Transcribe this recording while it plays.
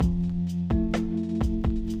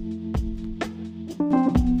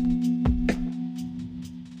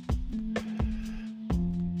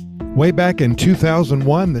Way back in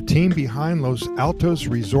 2001, the team behind Los Altos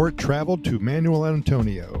Resort traveled to Manuel,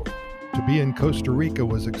 Antonio. To be in Costa Rica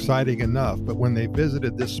was exciting enough, but when they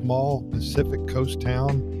visited this small Pacific coast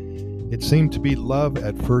town, it seemed to be love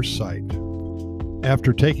at first sight.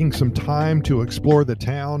 After taking some time to explore the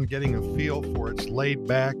town, getting a feel for its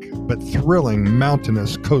laid-back but thrilling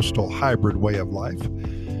mountainous coastal hybrid way of life,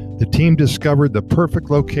 the team discovered the perfect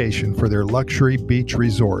location for their luxury beach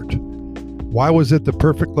resort. Why was it the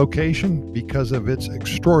perfect location? Because of its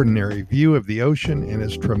extraordinary view of the ocean and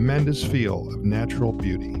its tremendous feel of natural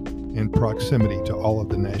beauty and proximity to all of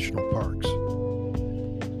the national parks.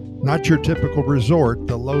 Not your typical resort,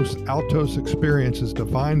 the Los Altos experience is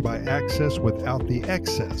defined by access without the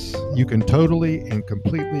excess. You can totally and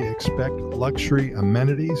completely expect luxury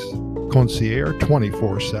amenities, concierge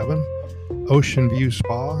 24/7, ocean view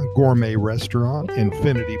spa, gourmet restaurant,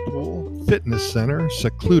 infinity pool, fitness center,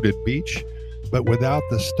 secluded beach, but without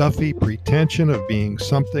the stuffy pretension of being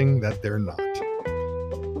something that they're not.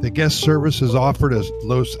 The guest services offered at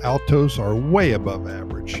Los Altos are way above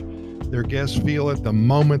average. Their guests feel it the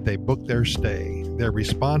moment they book their stay. Their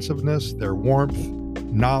responsiveness, their warmth,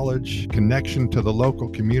 knowledge, connection to the local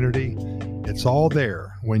community, it's all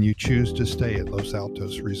there when you choose to stay at Los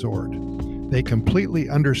Altos Resort. They completely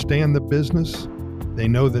understand the business. They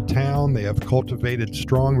know the town. They have cultivated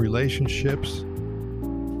strong relationships.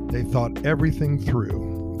 They thought everything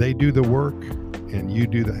through. They do the work and you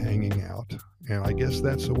do the hanging out. And I guess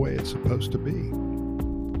that's the way it's supposed to be.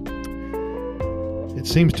 It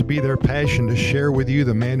seems to be their passion to share with you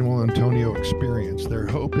the Manuel Antonio experience. Their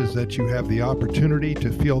hope is that you have the opportunity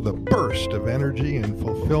to feel the burst of energy and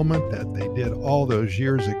fulfillment that they did all those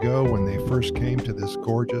years ago when they first came to this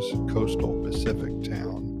gorgeous coastal Pacific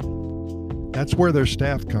town. That's where their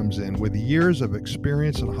staff comes in. With years of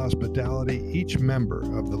experience in hospitality, each member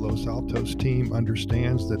of the Los Altos team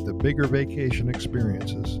understands that the bigger vacation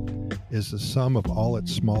experiences is the sum of all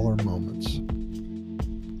its smaller moments.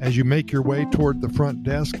 As you make your way toward the front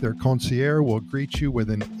desk, their concierge will greet you with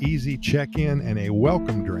an easy check-in and a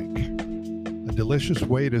welcome drink, a delicious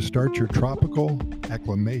way to start your tropical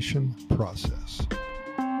acclimation process.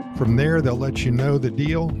 From there, they'll let you know the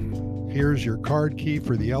deal. Here's your card key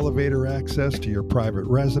for the elevator access to your private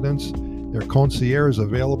residence. Their concierge is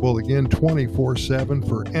available again 24/7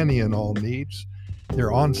 for any and all needs.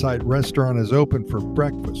 Their on-site restaurant is open for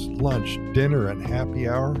breakfast, lunch, dinner, and happy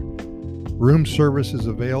hour. Room service is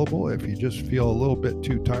available if you just feel a little bit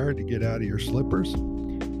too tired to get out of your slippers.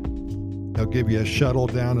 They'll give you a shuttle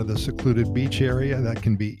down to the secluded beach area that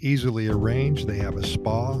can be easily arranged. They have a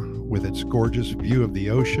spa with its gorgeous view of the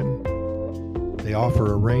ocean. They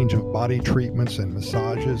offer a range of body treatments and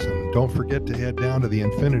massages, and don't forget to head down to the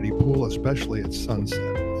infinity pool, especially at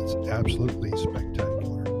sunset. It's absolutely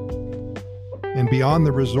spectacular. And beyond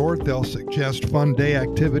the resort, they'll suggest fun day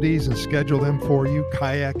activities and schedule them for you: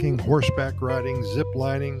 kayaking, horseback riding, zip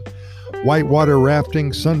lining, whitewater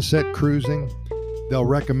rafting, sunset cruising. They'll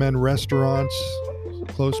recommend restaurants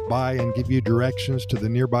close by and give you directions to the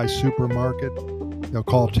nearby supermarket. They'll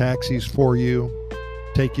call taxis for you,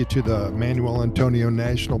 take you to the Manuel Antonio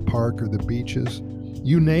National Park or the beaches.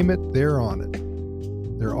 You name it, they're on it.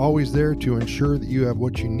 They're always there to ensure that you have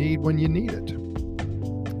what you need when you need it.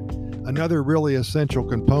 Another really essential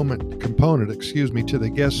component, to the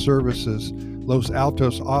guest services Los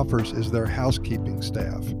Altos offers is their housekeeping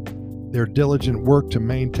staff. Their diligent work to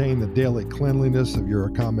maintain the daily cleanliness of your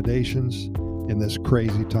accommodations in this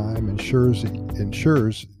crazy time ensures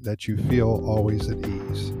that you feel always at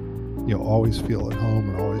ease. You'll always feel at home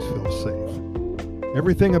and always feel safe.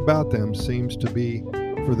 Everything about them seems to be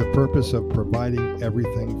for the purpose of providing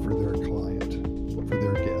everything for their client, for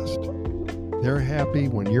their guest. They're happy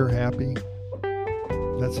when you're happy.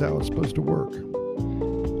 That's how it's supposed to work.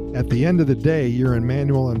 At the end of the day, you're in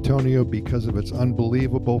Manuel Antonio because of its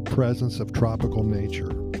unbelievable presence of tropical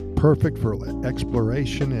nature. Perfect for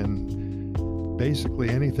exploration and basically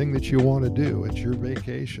anything that you want to do. It's your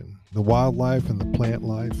vacation. The wildlife and the plant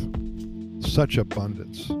life, such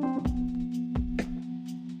abundance.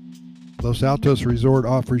 Los Altos Resort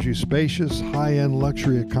offers you spacious, high-end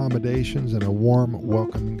luxury accommodations and a warm,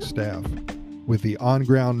 welcoming staff with the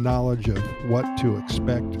on-ground knowledge of what to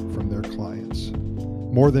expect from their clients.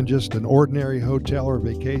 More than just an ordinary hotel or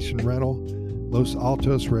vacation rental, Los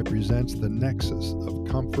Altos represents the nexus of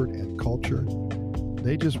comfort and culture.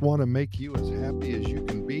 They just want to make you as happy as you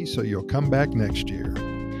can be so you'll come back next year.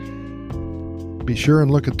 Be sure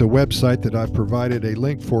and look at the website that I've provided a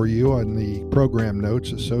link for you on the program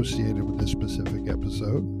notes associated with this specific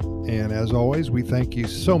episode. And as always, we thank you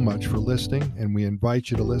so much for listening, and we invite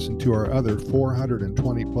you to listen to our other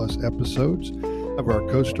 420 plus episodes of our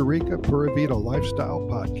Costa Rica Pura Vida lifestyle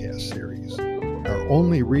podcast series. Our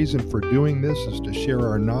only reason for doing this is to share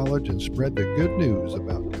our knowledge and spread the good news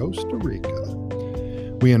about Costa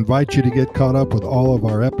Rica. We invite you to get caught up with all of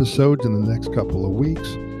our episodes in the next couple of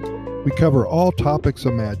weeks. We cover all topics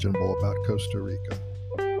imaginable about Costa Rica.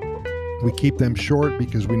 We keep them short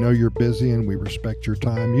because we know you're busy and we respect your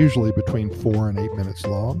time, usually between 4 and 8 minutes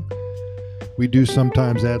long. We do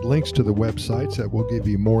sometimes add links to the websites that will give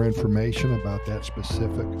you more information about that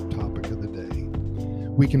specific topic of the day.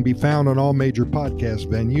 We can be found on all major podcast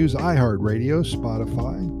venues, iHeartRadio,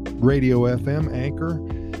 Spotify, Radio FM, Anchor,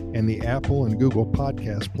 and the Apple and Google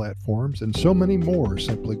podcast platforms, and so many more.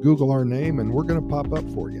 Simply Google our name and we're going to pop up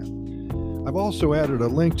for you. I've also added a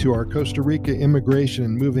link to our Costa Rica Immigration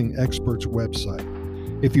and Moving Experts website.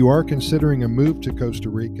 If you are considering a move to Costa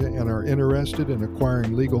Rica and are interested in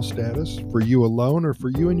acquiring legal status for you alone or for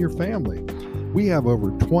you and your family, we have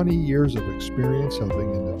over 20 years of experience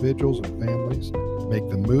helping individuals and families make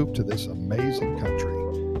the move to this amazing country.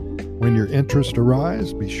 When your interests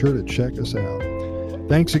arise, be sure to check us out.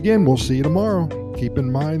 Thanks again. We'll see you tomorrow. Keep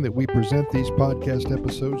in mind that we present these podcast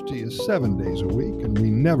episodes to you 7 days a week, and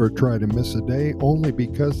we never try to miss a day only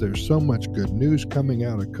because there's so much good news coming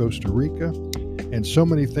out of Costa Rica and so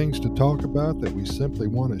many things to talk about that we simply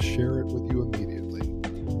want to share it with you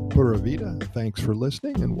immediately. Pura Vida, thanks for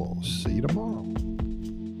listening, and we'll see you tomorrow.